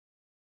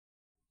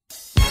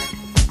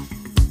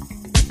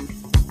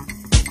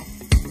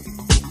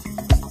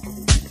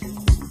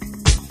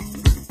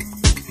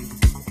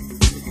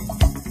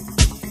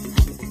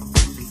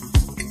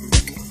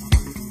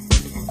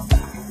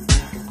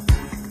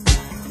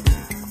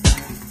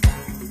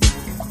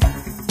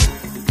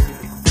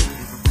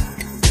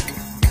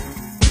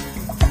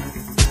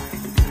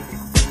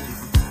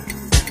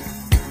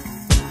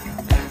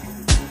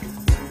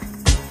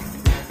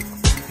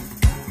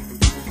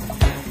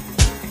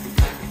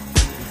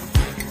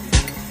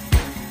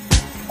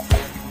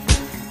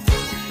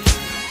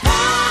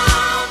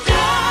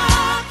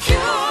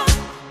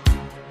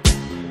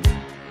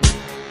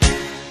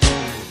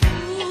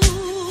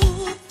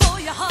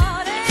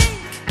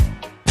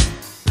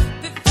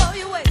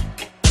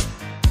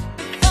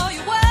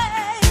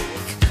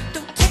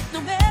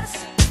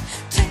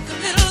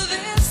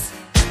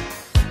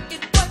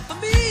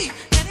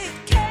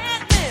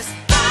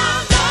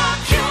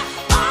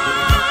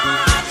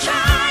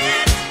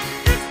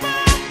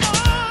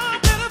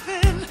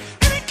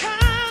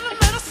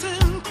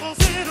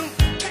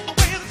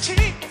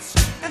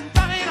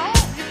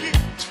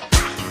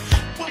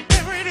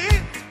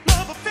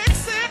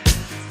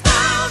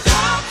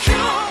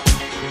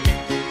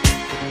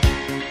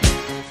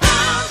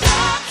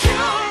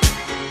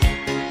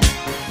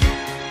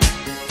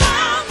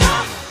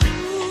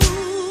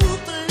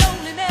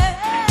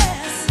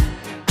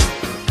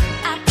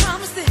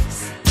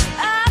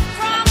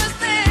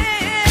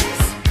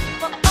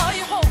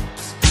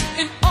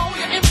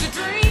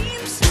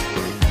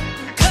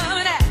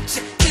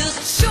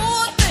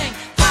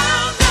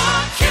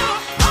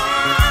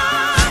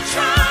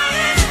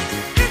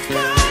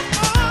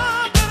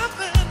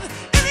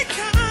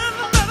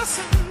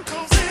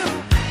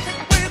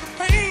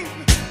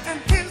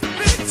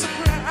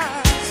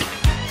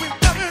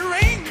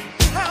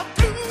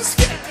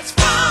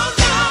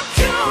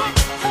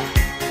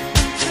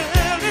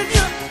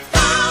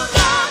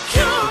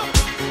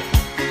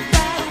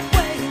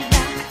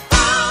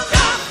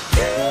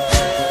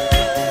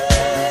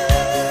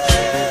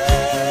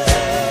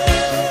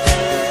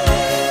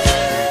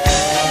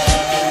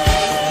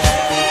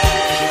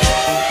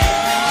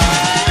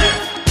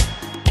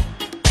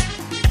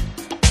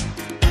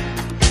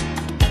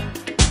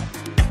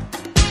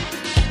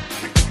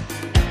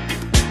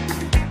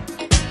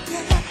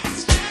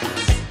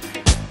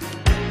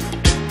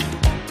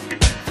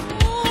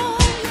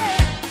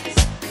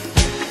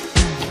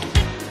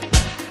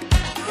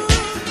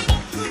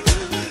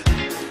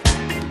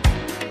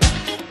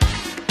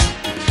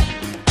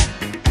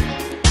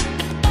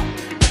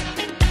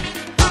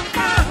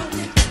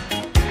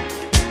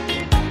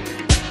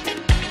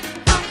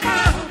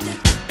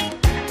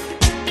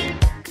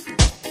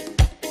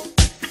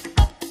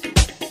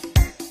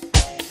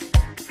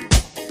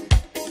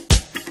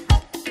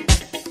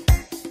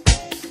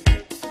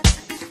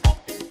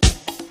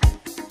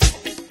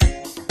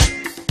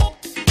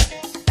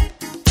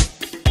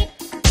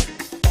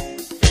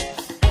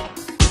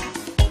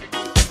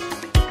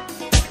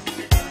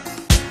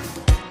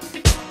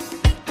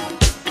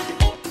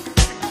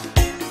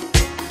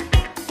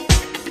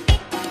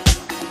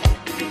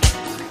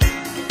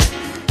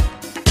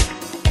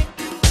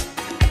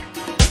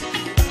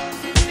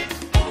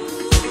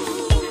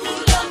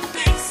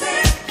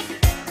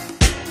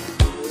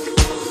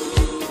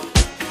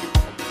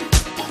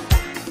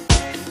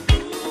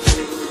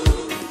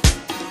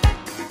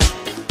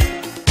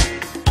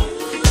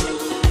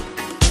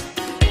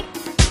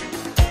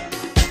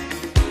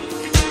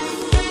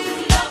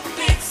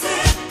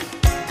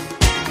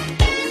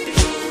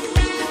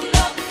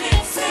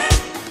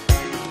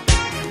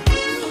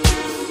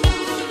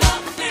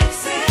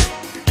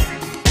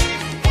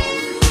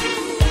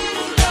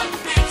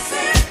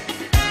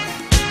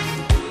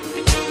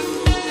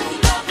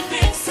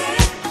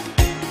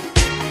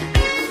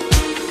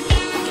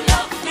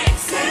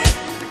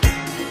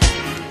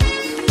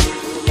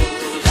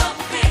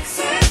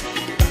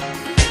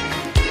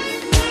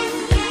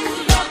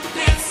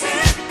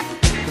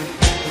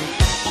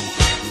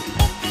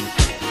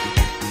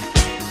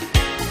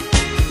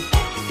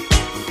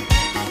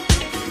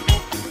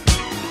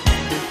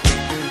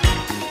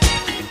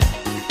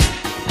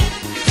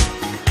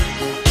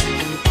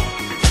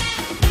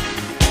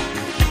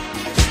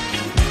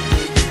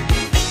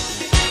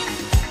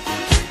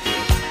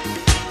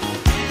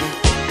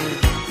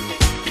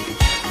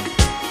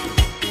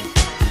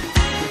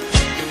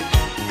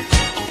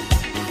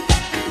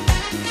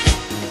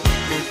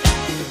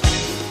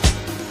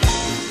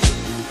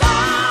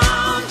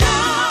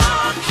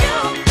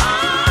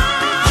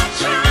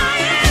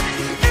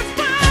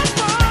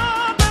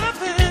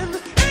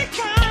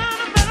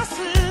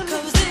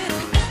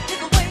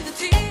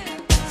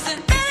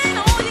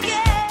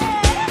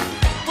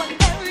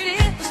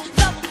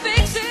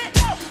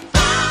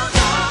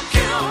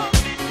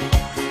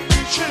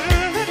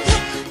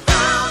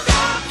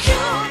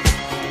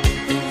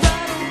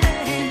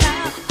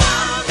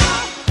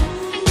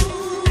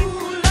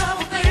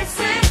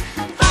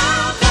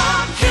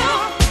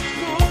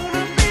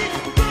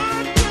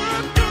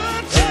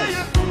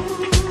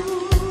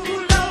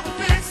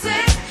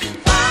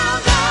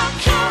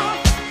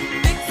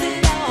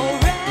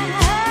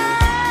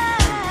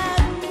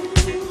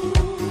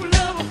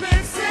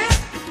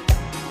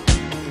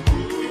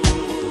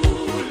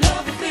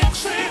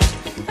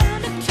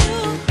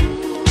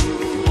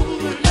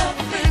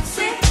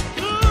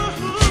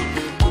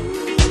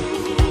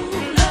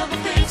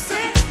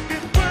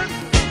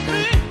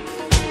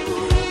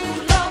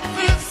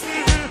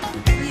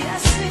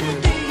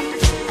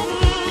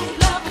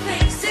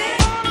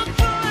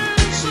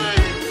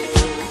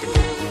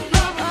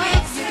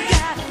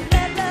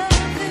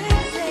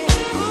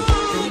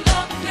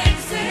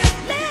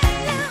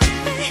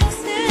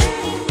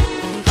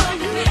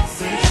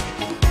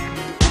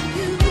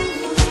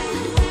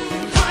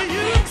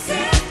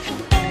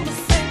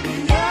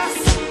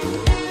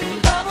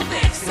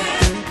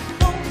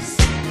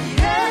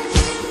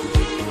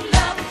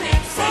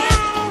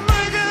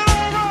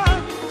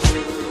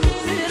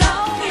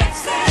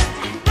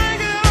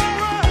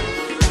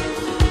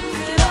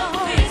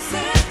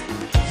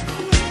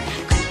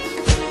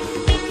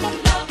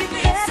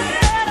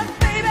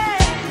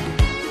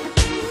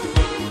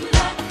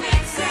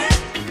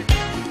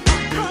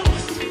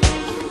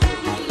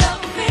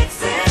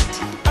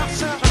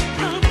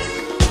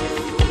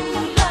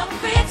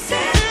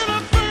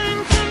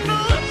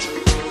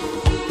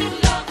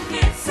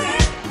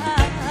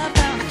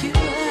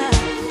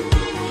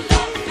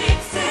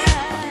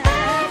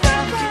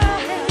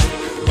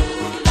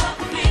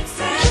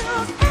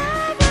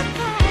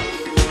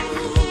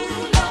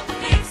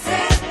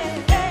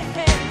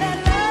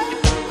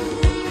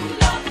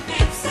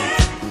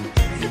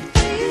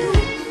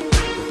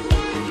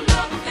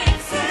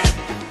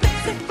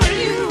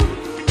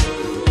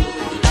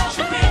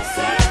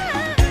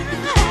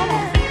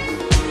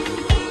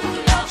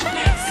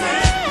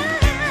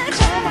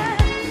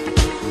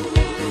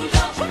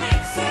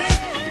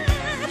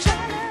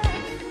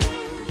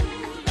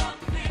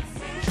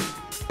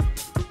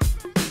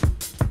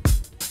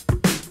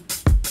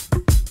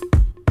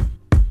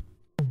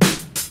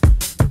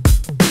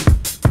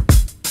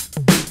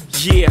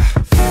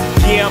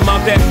Yeah, I'm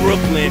out at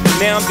Brooklyn.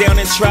 Now I'm down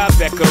in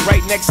Tribeca,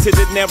 right next to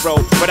the Narrow.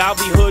 But I'll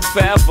be hood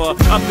forever.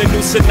 I'm the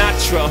new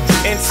Sinatra.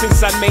 And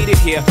since I made it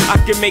here,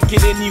 I can make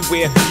it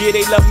anywhere. Yeah,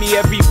 they love me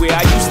everywhere.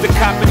 I used to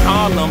cop in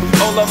Harlem.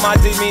 All of my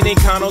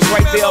Dominicanos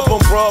right there up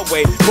on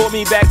Broadway. Pulled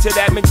me back to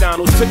that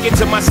McDonald's. Took it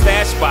to my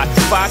stash spot,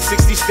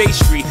 560 State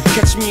Street.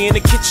 Catch me in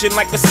the kitchen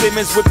like a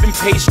Simmons whipping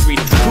pastry.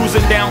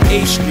 Cruising down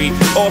A Street,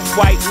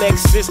 off-white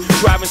Lexus.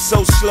 Driving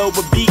so slow,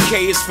 but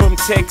BK is from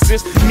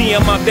Texas. Me,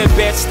 I'm out that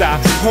Bed-Stuy,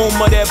 home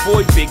of that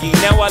boy Biggie.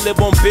 Now I live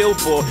on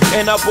Billboard,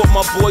 and I brought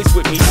my boys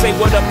with me. Say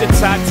what up to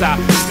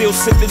Tata, still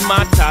sipping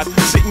my top.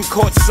 Sitting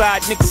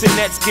courtside, Knicks and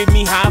Nets give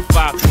me high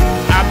five.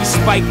 I be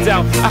spiked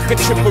out, I could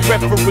trip a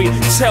referee.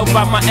 Tell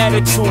by my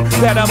attitude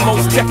that I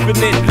most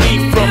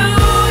definitely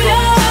from.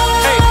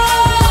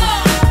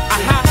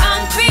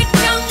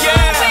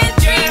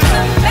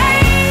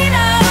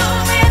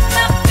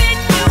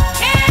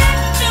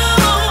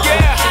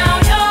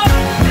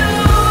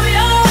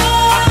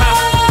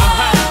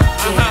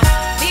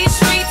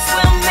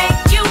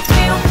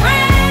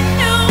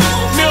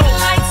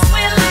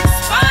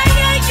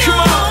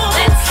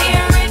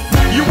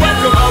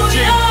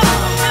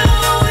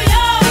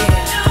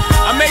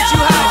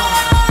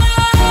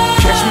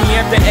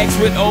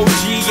 With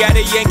OG at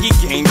a Yankee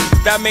game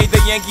that made the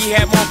Yankee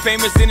hat more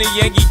famous than the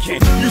Yankee can.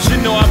 You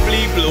should know I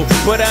bleed blue,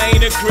 but I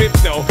ain't a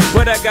crypto.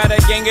 But I got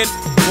a gang of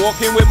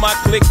walking with my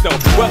click though.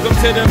 Welcome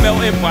to the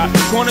melting pot.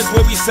 Corners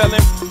where we selling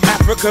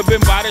Africa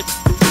been by the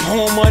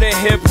home of the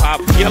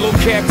hip-hop. Yellow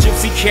cap,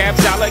 gypsy cap,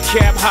 dollar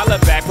cap,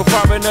 holla back. For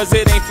foreigners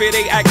it ain't fair,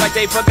 they act like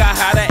they forgot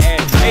how to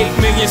act. 8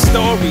 million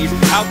stories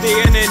out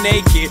there in the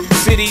naked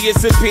city.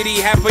 It's a pity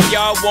half of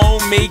y'all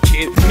won't make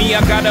it. Me,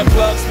 I got a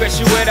plug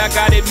special ed, I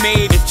got it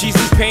made. If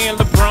Jesus paying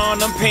LeBron,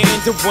 I'm paying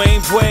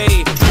Dwayne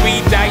Wade. 3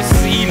 dice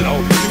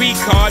CeeLo, 3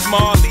 card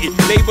Marley.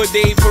 Labor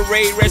Day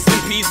parade, rest in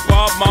peace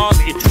Bob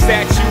Marley.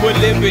 Statue of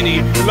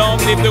Liberty,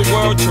 long live the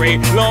World Trade,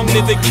 long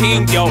live the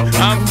King, yo.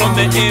 I'm from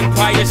the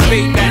Empire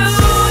State,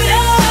 that's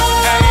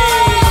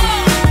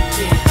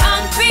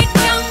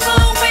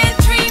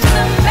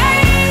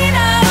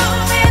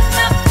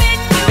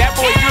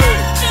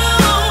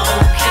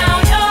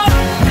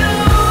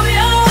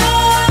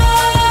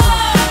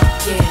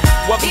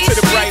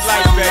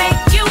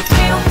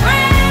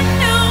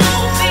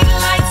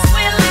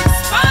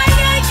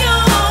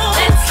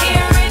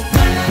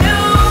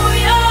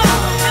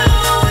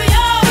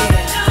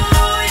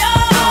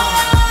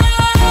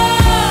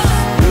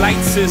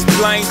is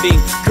blinding.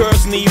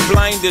 Girls need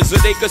blinders so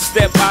they could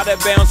step out of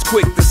bounds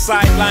quick. The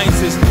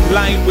sidelines is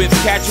lined with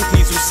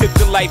casualties who sip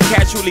the life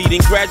casually,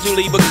 then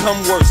gradually become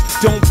worse.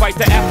 Don't fight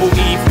the apple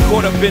eve,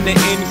 caught up in the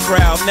in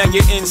crowd. Now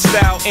you're in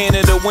style, and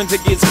in the winter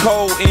gets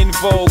cold. In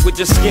vogue with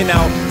your skin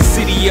out.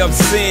 City of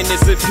sin,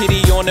 it's a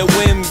pity on a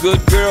whim.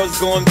 Good girls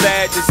going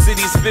bad, the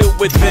city's filled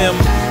with them.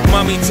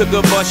 Mommy took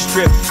a bus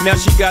trip, now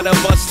she got a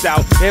bust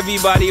out.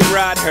 Everybody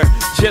ride her,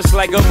 just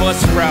like a bus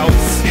route.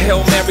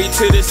 Hail Mary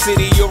to the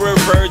city, you're a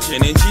virgin.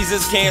 And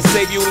Jesus can't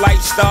save you,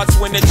 life starts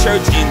when the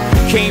church in.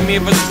 Came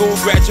here for school,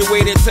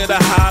 graduated to the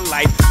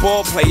highlight.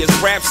 Ball players,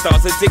 rap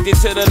stars, addicted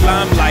to the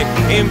limelight.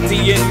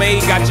 Empty and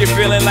May got you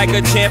feeling like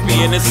a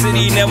champion. The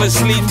city never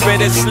sleeps,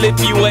 better slip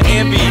you an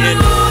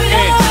ambient.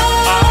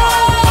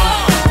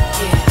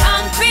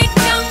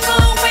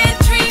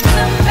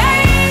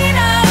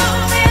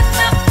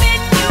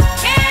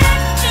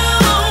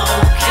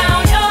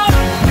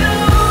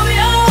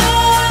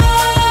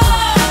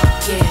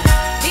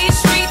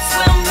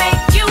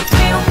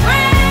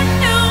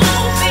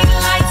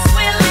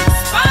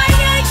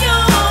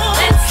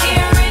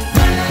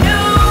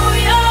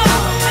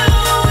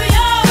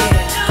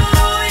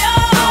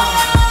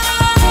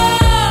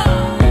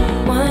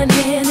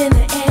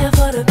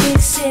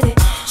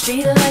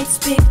 Street